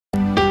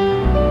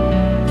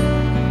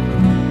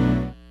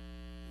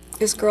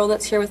This girl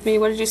that's here with me,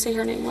 what did you say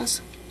her name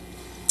was?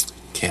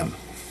 Kim.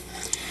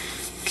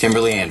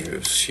 Kimberly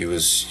Andrews. She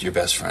was your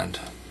best friend.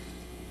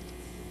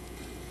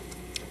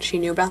 She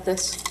knew about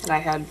this, that I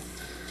had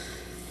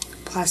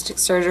plastic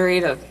surgery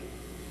to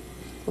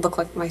look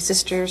like my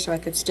sister so I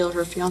could steal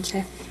her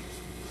fiancé.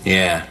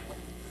 Yeah.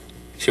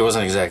 She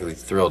wasn't exactly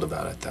thrilled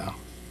about it, though.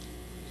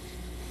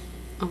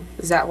 Oh,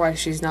 is that why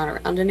she's not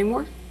around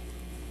anymore?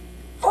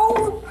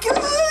 Oh, good.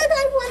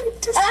 I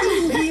wanted to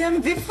see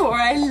Liam before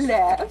I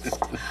left.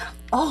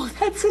 Oh,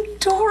 that's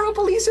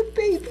adorable. He's a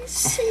baby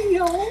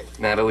seal.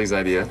 Natalie's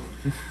idea.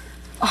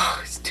 Oh,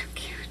 it's too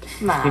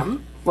cute.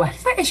 Mom, What?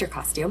 where is your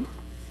costume?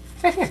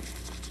 Right here.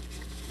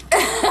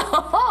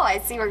 Oh, I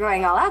see we're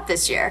going all out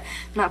this year.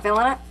 Not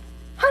feeling it?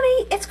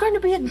 Honey, it's going to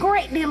be a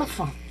great deal of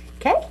fun.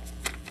 Okay?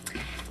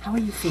 How are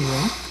you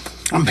feeling?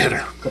 I'm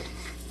better. Good.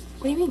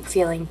 What do you mean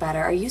feeling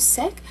better? Are you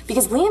sick?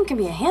 Because Liam can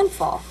be a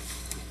handful.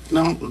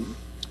 No,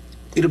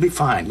 it'll be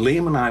fine.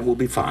 Liam and I will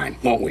be fine,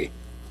 won't we?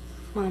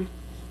 Mom.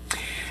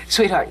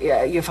 Sweetheart,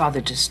 your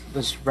father just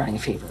was running a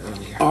fever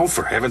earlier. Oh,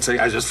 for heaven's sake,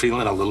 I was just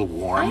feeling a little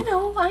warm. I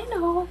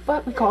know.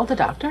 But we called the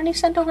doctor and he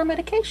sent over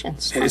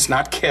medications. It's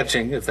not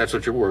catching, if that's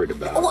what you're worried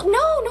about. Well,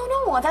 no.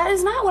 That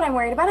is not what I'm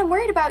worried about. I'm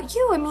worried about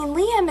you. I mean,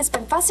 Liam has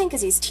been fussing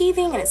because he's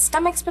teething and his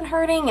stomach's been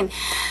hurting, and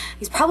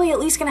he's probably at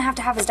least going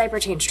to have his diaper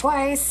changed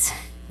twice.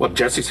 Well,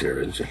 Jessie's here,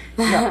 isn't she?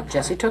 No,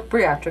 Jessie took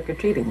bariatric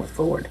treating with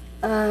Ford.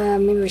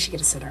 Maybe we should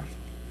get a sitter.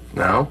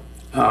 No?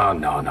 Oh,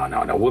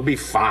 no. We'll be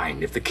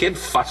fine. If the kid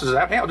fusses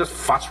at me, I'll just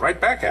fuss right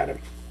back at him.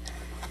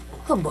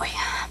 Oh, boy.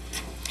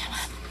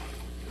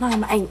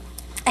 Mom,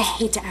 I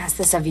hate to ask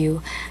this of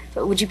you,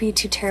 but would you be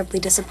too terribly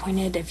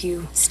disappointed if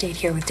you stayed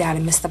here with Dad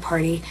and missed the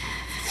party?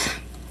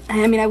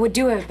 I mean, I would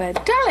do it,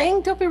 but...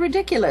 Darling, don't be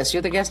ridiculous.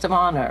 You're the guest of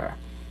honor.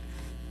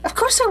 Of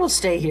course I will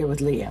stay here with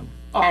Liam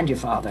and your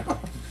father.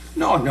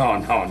 No.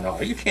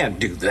 You can't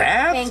do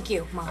that. Thank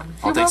you, Mom.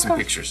 I'll You're take some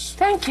welcome. pictures.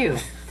 Thank you.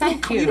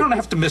 You don't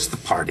have to miss the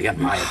party on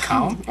my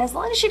account. As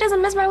long as she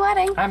doesn't miss my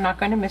wedding. I'm not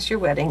going to miss your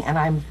wedding, and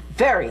I'm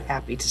very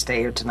happy to stay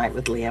here tonight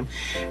with Liam,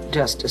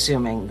 just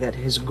assuming that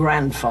his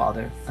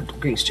grandfather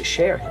agrees to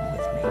share him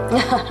with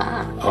me.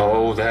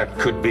 Oh, that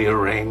could be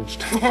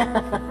arranged.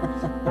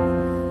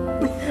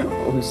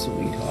 Oh,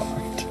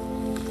 sweetheart.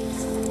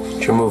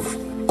 It's your move.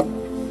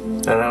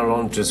 And I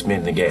don't just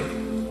mean the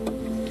game.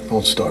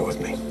 Don't start with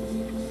me.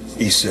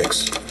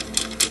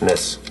 E6.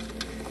 Miss.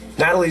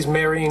 Natalie's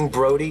marrying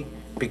Brody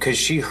because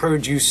she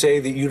heard you say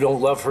that you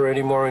don't love her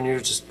anymore and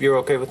you're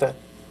okay with that?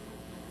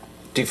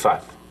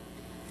 D5.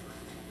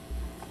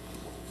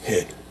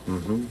 Hit.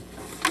 Mm-hmm.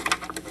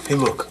 Hey,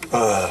 look,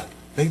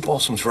 maybe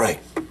Balsam's right.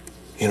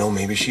 You know,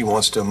 maybe she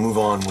wants to move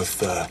on with,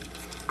 the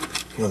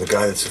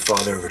guy that's the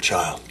father of her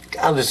child.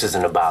 God, this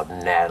isn't about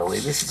Natalie.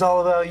 This is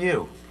all about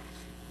you.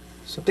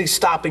 Something's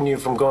stopping you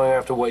from going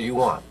after what you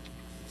want.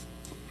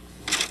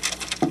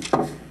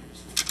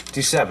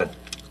 D7.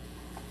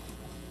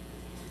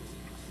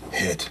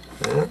 Hit.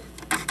 Yeah.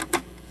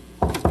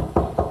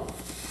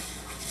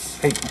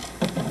 Hey,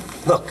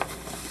 look.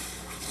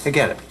 I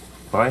get it,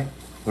 all right?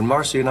 When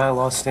Marcy and I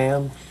lost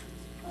Sam,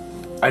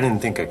 I didn't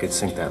think I could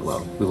sink that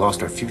low. We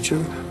lost our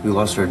future, we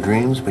lost our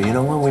dreams, but you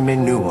know what? We made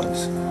new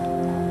ones.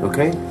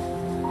 Okay?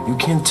 You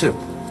can too.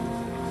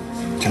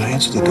 Can I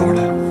answer the door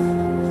now?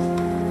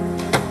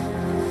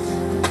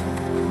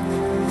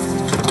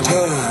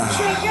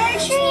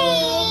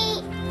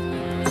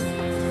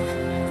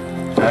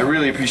 I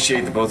really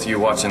appreciate the both of you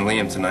watching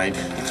Liam tonight.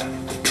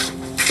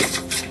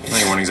 Well,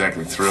 you weren't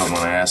exactly thrilled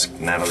when I asked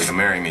Natalie to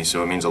marry me,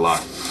 so it means a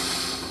lot.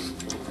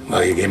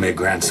 Well, you gave me a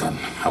grandson.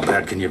 How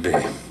bad can you be?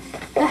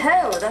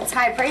 Oh, that's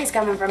high praise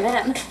coming from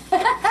him.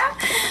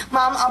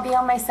 Mom, I'll be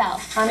on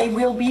myself. Honey,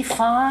 we'll be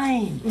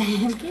fine.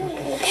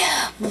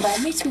 Bye,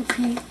 my sweet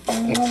pea.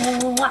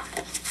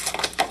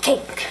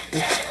 Cake.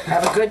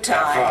 Have a good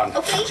time. Have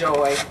fun. Okay.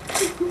 Enjoy.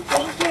 Thank you.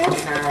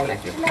 Good night.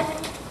 Thank you.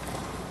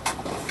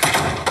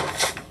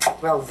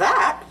 Well,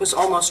 that was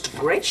almost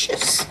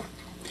gracious.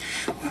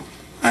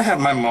 I have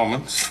my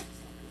moments.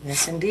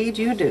 Yes, indeed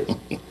you do.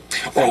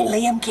 Oh,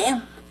 Liam,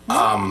 Kim?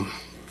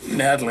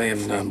 Natalie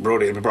and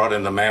Brody have brought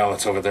in the mail.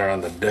 It's over there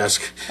on the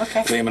desk.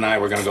 Okay. Liam and I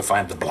were going to go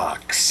find the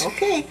blocks.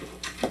 Okay.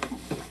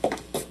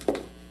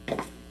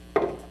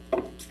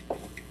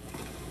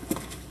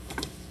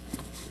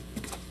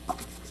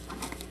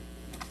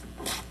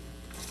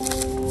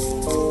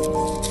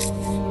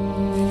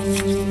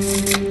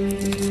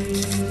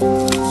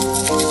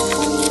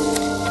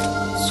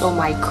 So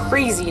my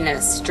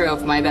craziness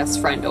drove my best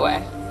friend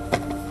away.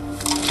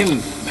 Kim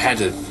had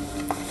to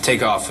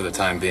take off for the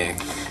time being.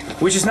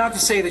 Which is not to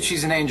say that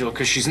she's an angel,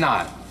 because she's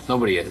not.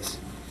 Nobody is.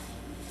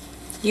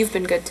 You've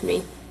been good to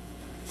me.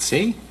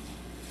 See?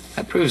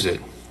 That proves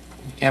it.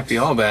 You can't be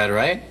all bad,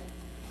 right?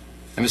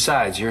 And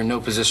besides, you're in no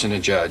position to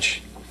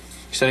judge.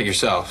 You said it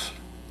yourself.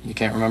 You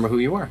can't remember who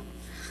you were.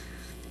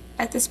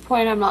 At this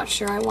point, I'm not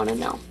sure I want to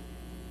know.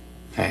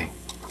 Hey,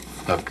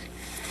 look,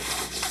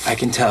 I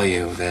can tell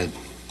you that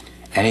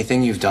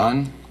anything you've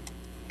done,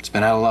 it's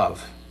been out of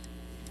love.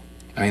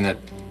 I mean, that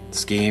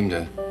scheme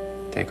to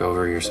take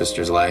over your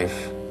sister's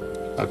life.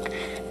 Look,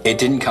 It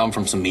didn't come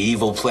from some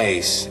evil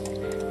place.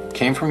 It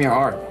came from your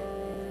heart.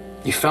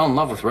 You fell in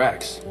love with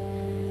Rex.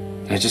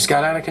 And it just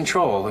got out of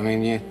control. I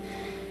mean, you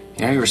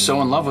were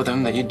so in love with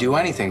him that you'd do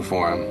anything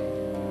for him.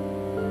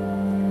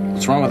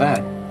 What's wrong with that?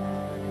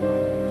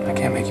 I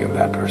can't make you a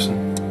bad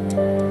person.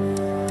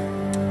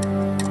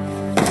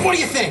 What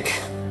do you think?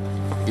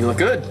 You look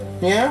good.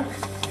 Yeah?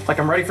 Like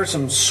I'm ready for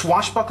some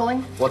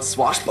swashbuckling? What's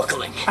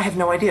swashbuckling? I have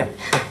no idea.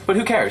 But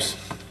who cares?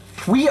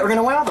 We are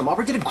gonna wow them.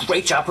 Aubrey did a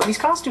great job putting these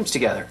costumes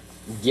together.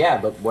 Yeah,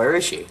 but where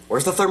is she?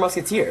 Where's the third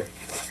musketeer?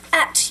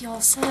 At your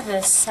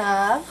service,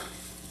 sir.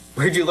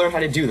 Where'd you learn how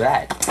to do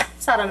that?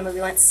 Saw it on a movie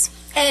once.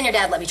 And your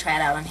dad let me try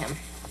it out on him.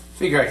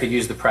 Figure I could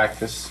use the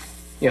practice.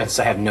 Yes,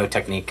 I have no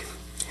technique.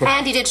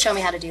 And he did show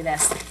me how to do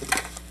this.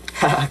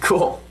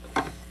 Cool.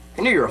 I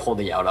knew you were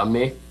holding out on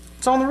me.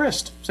 It's on the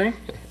wrist, see?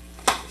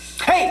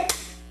 Hey!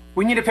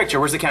 We need a picture.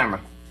 Where's the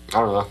camera? I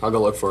don't know. I'll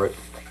go look for it.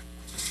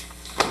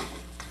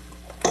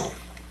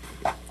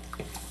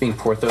 Being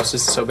Porthos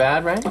is so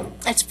bad, right?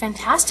 It's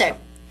fantastic.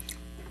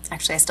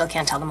 Actually, I still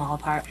can't tell them all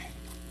apart.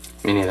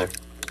 Me neither.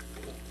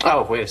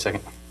 Oh, wait a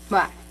second.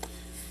 What?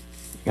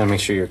 Gotta make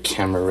sure your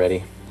camera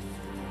ready.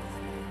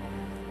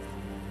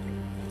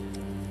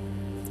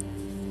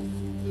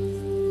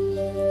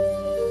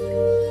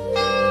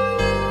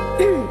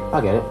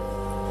 I'll get it.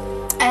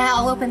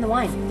 I'll open the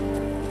wine.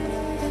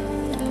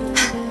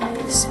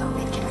 So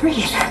we can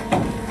read.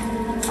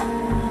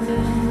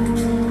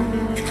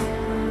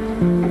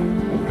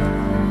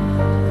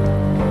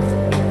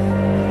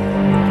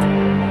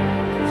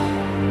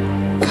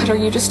 Cutter,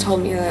 you just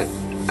told me that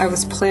I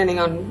was planning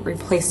on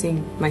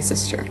replacing my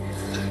sister.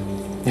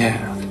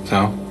 Yeah,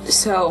 so?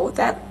 So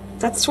that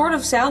sort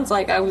of sounds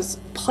like I was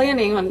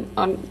planning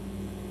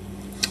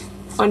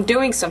on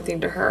doing something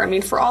to her. I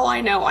mean, for all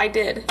I know, I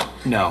did.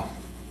 No,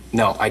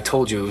 I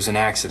told you it was an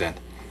accident.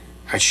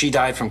 All right, she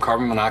died from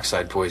carbon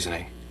monoxide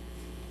poisoning.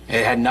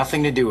 It had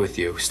nothing to do with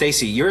you.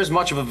 Stacy, you're as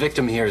much of a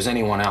victim here as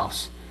anyone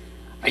else.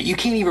 You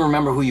can't even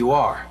remember who you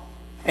are.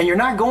 And you're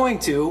not going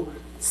to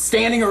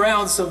standing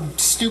around some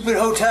stupid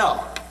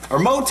hotel or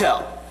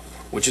motel,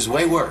 which is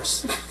way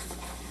worse.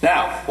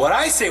 Now, what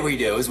I say we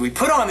do is we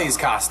put on these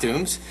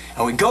costumes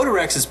and we go to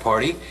Rex's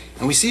party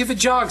and we see if it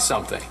jogs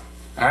something,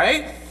 all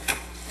right?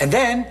 And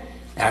then,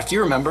 after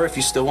you remember, if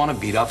you still want to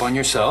beat up on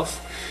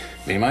yourself,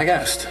 be my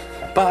guest.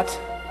 But,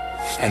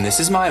 and this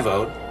is my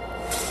vote,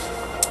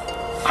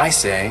 I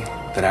say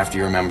that after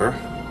you remember,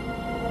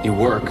 you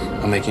work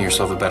on making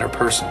yourself a better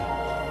person.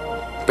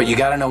 But you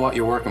gotta know what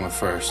you're working with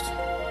first.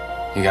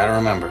 You gotta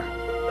remember.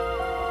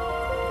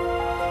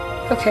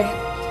 Okay.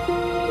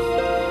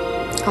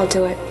 I'll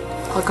do it.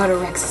 I'll go to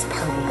Rex's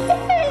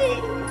party.